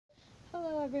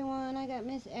Hello everyone, I got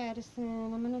Miss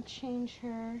Addison. I'm going to change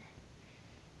her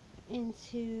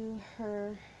into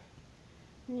her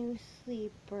new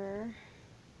sleeper.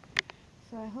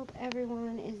 So I hope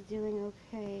everyone is doing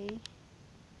okay.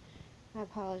 I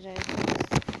apologize for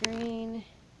the screen.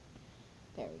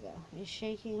 There we go. It's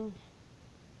shaking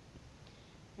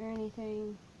or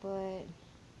anything, but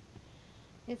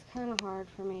it's kind of hard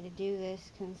for me to do this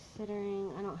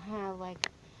considering I don't have like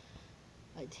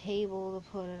a table to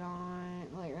put it on,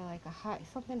 or like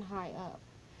something high up.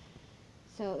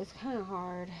 So it's kind of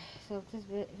hard. So if this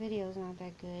video is not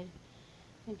that good,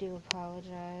 I do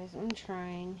apologize. I'm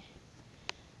trying.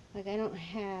 Like, I don't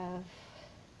have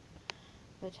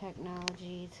the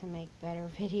technology to make better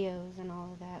videos and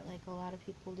all of that like a lot of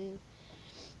people do.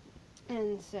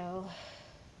 And so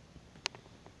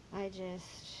I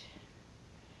just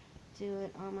do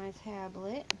it on my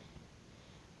tablet.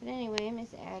 But anyway,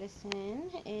 Miss Addison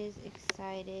is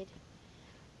excited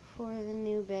for the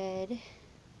new bed,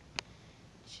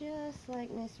 just like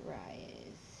Miss Rye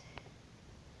is.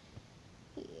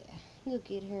 Yeah, look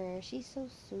at her. She's so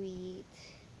sweet.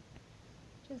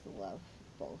 Just love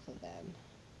both of them.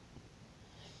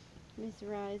 Miss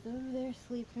Rye's over there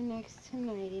sleeping next to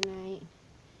Nighty Night,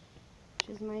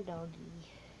 which is my doggie.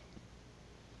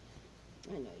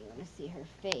 I know you want to see her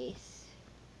face.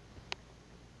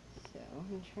 So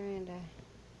I'm trying to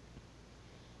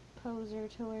pose her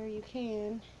to where you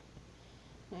can.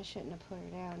 I shouldn't have put her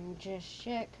down just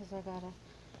yet because I gotta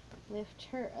lift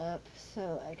her up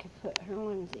so I can put her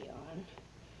onesie on.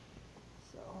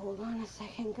 So hold on a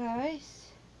second, guys.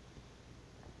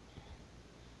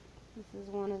 This is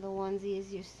one of the onesies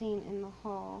you've seen in the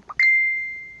haul.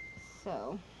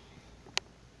 So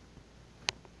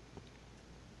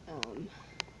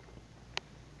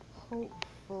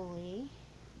hopefully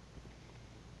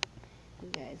you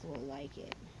guys will like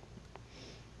it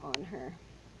on her.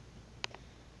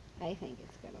 I think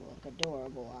it's gonna look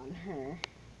adorable on her.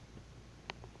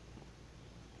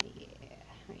 Yeah,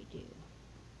 I do.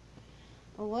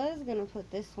 I was gonna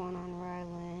put this one on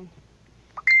Ryelynn,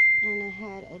 and I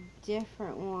had a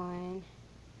different one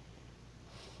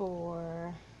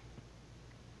for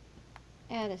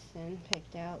Addison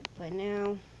picked out, but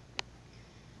now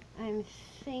I'm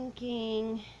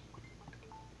thinking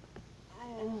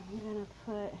I'm gonna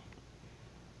put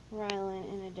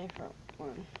Ryelynn in a different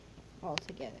one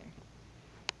altogether,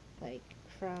 like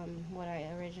from what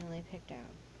I originally picked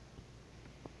out.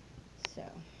 So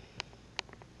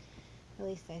at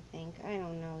least I think. I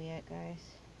don't know yet, guys,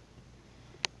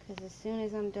 because as soon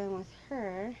as I'm done with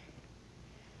her,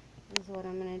 is what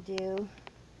I'm gonna do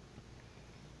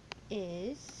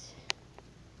is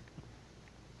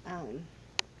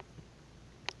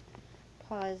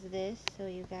pause this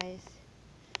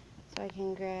so I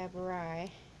can grab Rye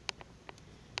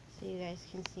so you guys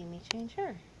can see me change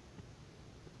her.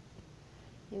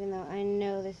 Even though I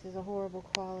know this is a horrible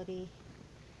quality,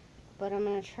 but I'm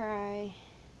gonna try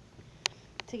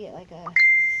to get like a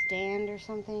stand or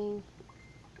something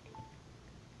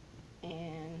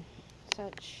and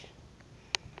such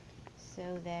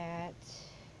so that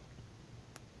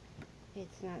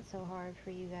it's not so hard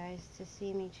for you guys to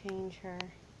see me change her.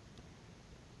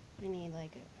 I need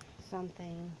like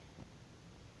something.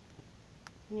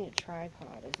 I need a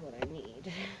tripod is what I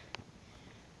need.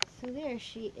 So there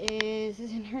she is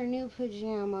in her new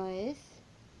pajamas.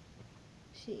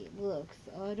 She looks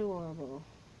adorable.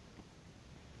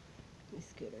 Let me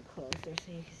scoot her closer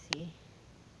so you can see.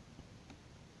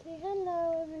 Say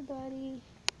hello, everybody.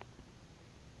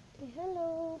 Say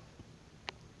hello.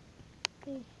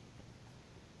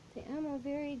 Say I'm a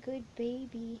very good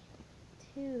baby,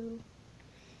 too.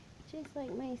 Just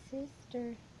like my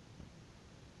sister.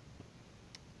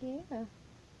 Yeah.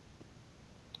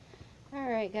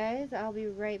 Alright, guys. I'll be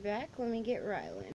right back. Let me get Ryelynn.